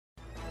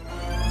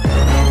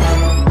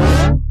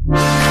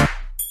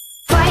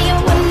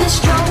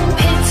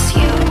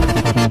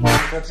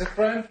That's it,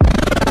 Brian?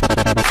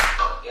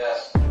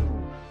 Yes.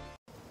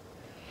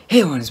 Hey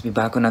everyone, it's me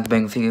back on another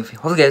bang video.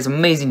 Hope you guys have an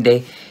amazing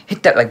day.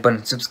 Hit that like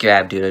button,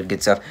 subscribe, do that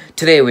good stuff.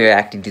 Today we are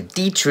acting to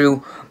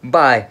Dtrue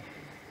by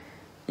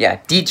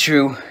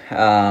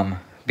Dtrue.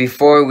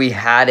 Before we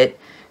had it.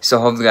 So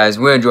hopefully guys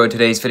will enjoy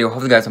today's video.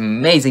 Hopefully you guys have an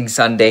amazing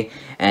Sunday.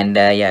 And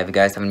if you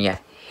guys haven't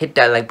yet, hit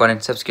that like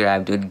button,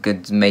 subscribe, do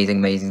good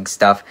amazing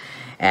stuff.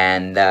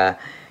 And have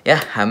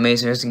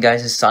amazing rest of you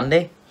guys'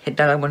 Sunday. Hit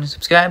that like button,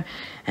 subscribe.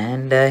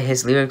 And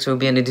his lyrics will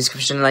be in the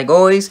description like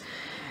always.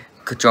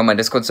 Could join my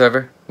Discord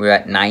server. We're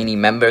at 90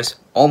 members,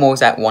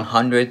 almost at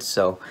 100.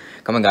 So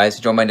come on guys,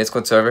 join my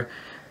Discord server.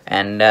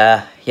 And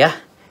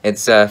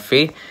it's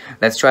free.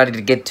 Let's try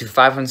to get to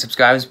 500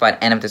 subscribers by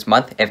the end of this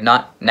month. If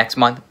not, next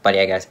month. But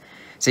yeah guys,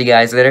 see you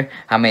guys later.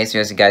 How amazing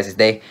was you guys'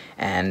 day.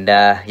 And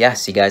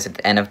see you guys at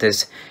the end of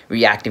this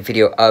reacting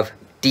video of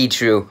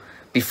Dtrue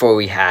before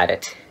we had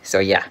it. So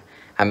yeah,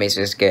 how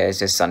amazing was you guys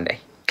this Sunday.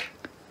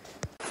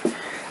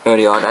 There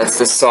you are, that's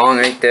the song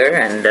right there.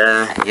 And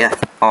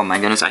oh my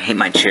goodness, I hate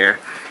my chair.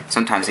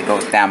 Sometimes it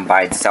goes down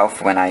by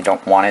itself when I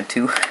don't want it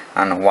to.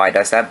 I don't know why it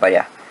does that, but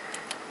yeah.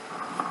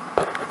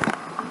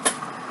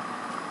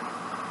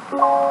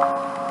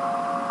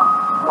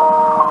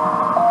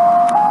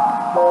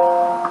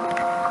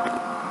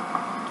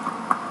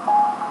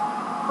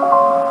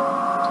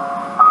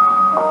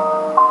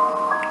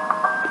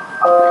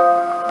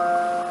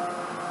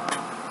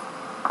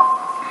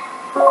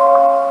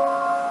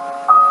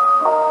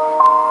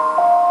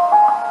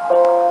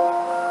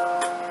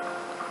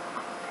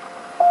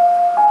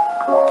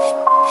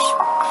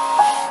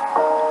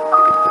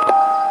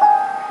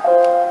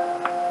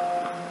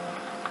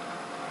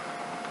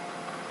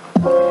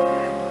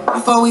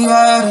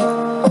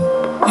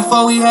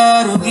 Before we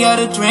had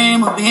a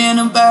dream of being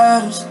the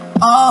baddest.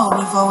 Oh,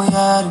 before we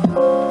had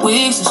it,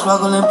 we used to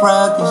struggle in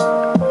practice,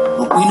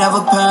 but we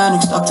never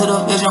panicked, stuck to the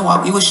vision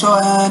while we were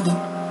short-handed.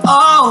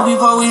 Oh,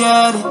 before we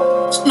had it,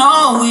 just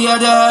know we had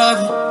to have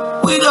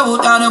it. We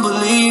doubled down and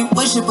believed,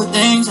 wishing for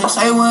things they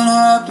say wouldn't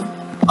happen.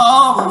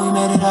 Oh, but we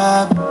made it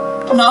happen.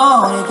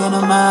 No, they can't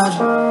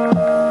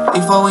imagine.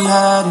 Before we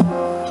had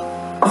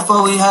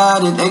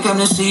it, they came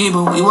to see,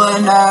 but we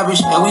weren't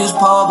average. Yeah, we was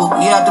poor, but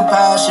we had the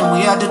passion,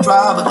 we had the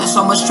drive, but there's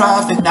so much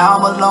traffic. Now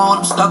I'm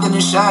alone, I'm stuck in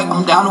the shack.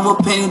 I'm down to a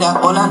penny,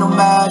 that Orlando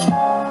Magic.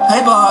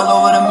 Paper all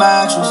over the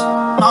mattress,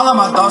 all of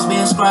my thoughts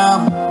being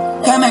scrambled.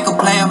 Can't make a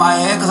play in my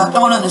head, cause I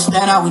don't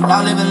understand how we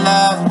not living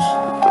lavish.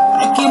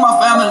 I keep my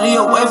family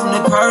away from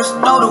the curse.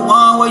 Know the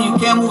one where you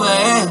can't move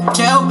ahead.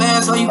 Jail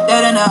bed, so you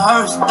dead in the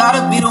hearse.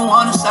 Gotta be the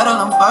one to settle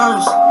them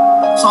first.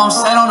 So I'm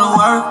set on the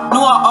work.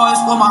 Knew I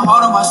always wore my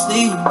heart on my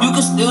sleeve. You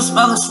can still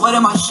smell the sweat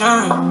in my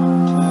shirt.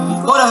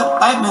 Before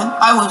that life, man,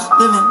 I was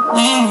living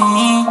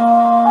lean.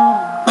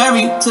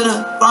 Married to the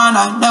grind,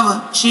 I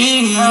never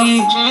cheat.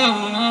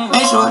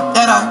 Make sure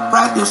that I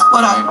practice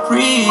what I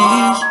preach.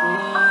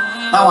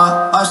 Now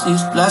I watch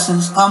these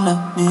blessings come to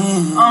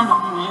me.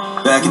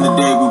 Back in the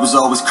day, we was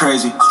always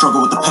crazy.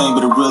 Struggle with the pain,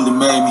 but it really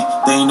made me.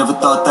 They ain't never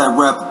thought that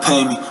rap would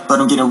pay me,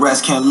 but I'm getting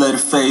rats, can't let it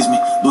faze me.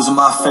 Losing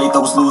my faith,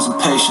 I was losing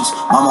patience.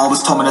 Mama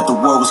always told me that the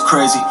world was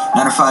crazy.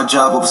 9-to-5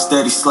 job, I was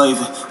steady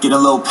slaving. Getting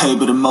low pay,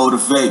 but it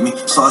motivate me.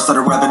 So I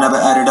started rapping, never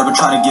added. I've been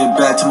trying to get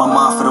back to my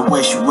mom for the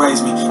way she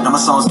raised me. Now my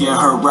songs getting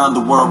heard around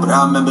the world, but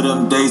I remember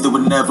them days they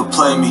would never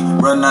play me.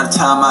 Running out of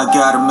time, I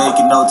gotta make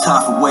it. No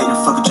time for waiting.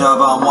 Fuck a job,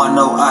 I don't want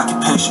no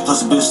occupation.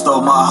 Plus a bitch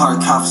stole my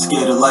heart,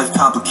 confiscated, life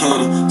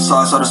complicated. So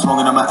I started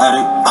smoking, I'm an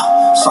addict.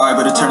 Sorry,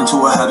 but it turned into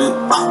a habit.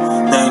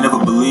 They ain't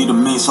never believed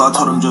in me, so I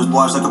told them just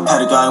watch like a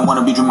paddock. I ain't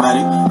wanna be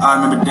dramatic. I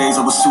remember days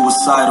I was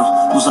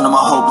suicidal, losing all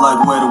my hope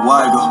like where do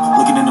I go?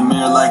 Looking in the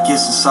mirror like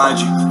it's inside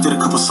you. Did a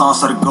couple songs,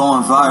 started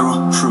going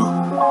viral. True.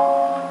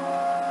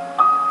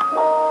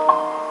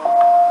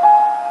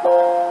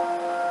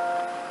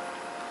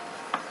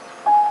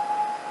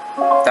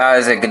 That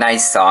was a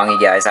nice song, you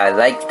guys. I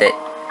liked it.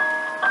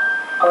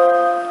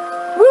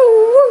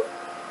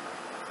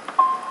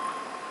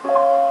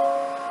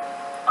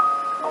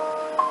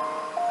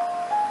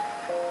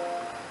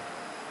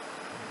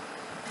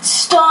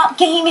 Stop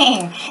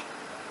gaming!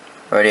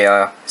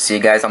 Alright, see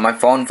you guys on my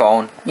phone.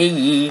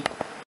 Yee.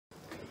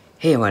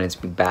 Hey everyone,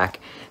 it's me back.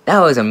 That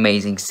was an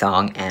amazing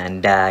song,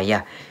 and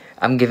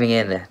I'm giving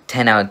it a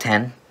 10 out of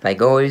 10,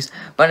 like always.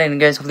 But anyway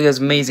guys, hopefully it was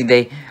an amazing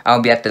day.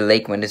 I'll be at the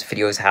lake when this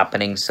video is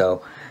happening,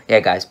 so yeah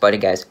guys,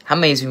 have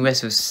amazing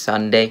rest of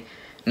Sunday.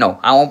 No,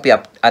 I won't be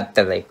up at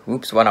the lake.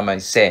 Oops, what am I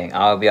saying?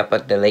 I'll be up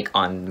at the lake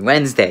on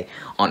Wednesday,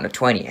 on the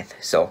 20th.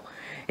 So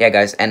yeah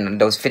guys, and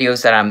those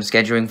videos that I'm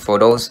scheduling for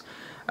those,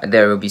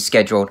 there will be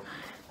scheduled,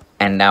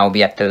 and I'll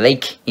be at the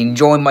lake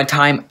enjoying my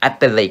time at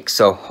the lake.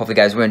 So hopefully you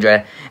guys will enjoy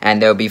it, and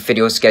there will be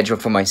videos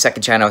scheduled for my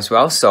second channel as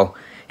well. So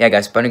yeah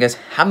guys, but guys,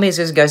 how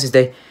amazing is guys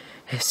today?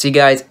 See you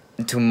guys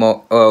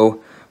tomorrow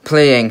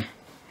playing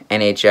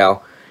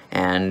NHL,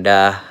 and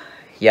I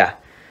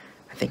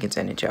think it's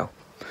NHL.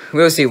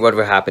 We'll see what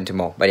will happen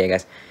tomorrow. But yeah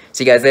guys,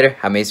 see you guys later.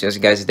 How amazing is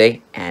you guys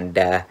today? And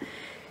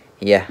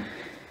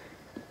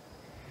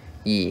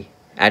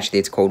actually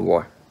it's Cold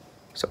War,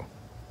 so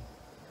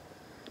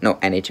No,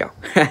 NHL.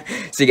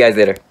 See you guys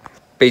later.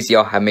 Peace,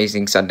 y'all. Have an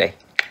amazing Sunday.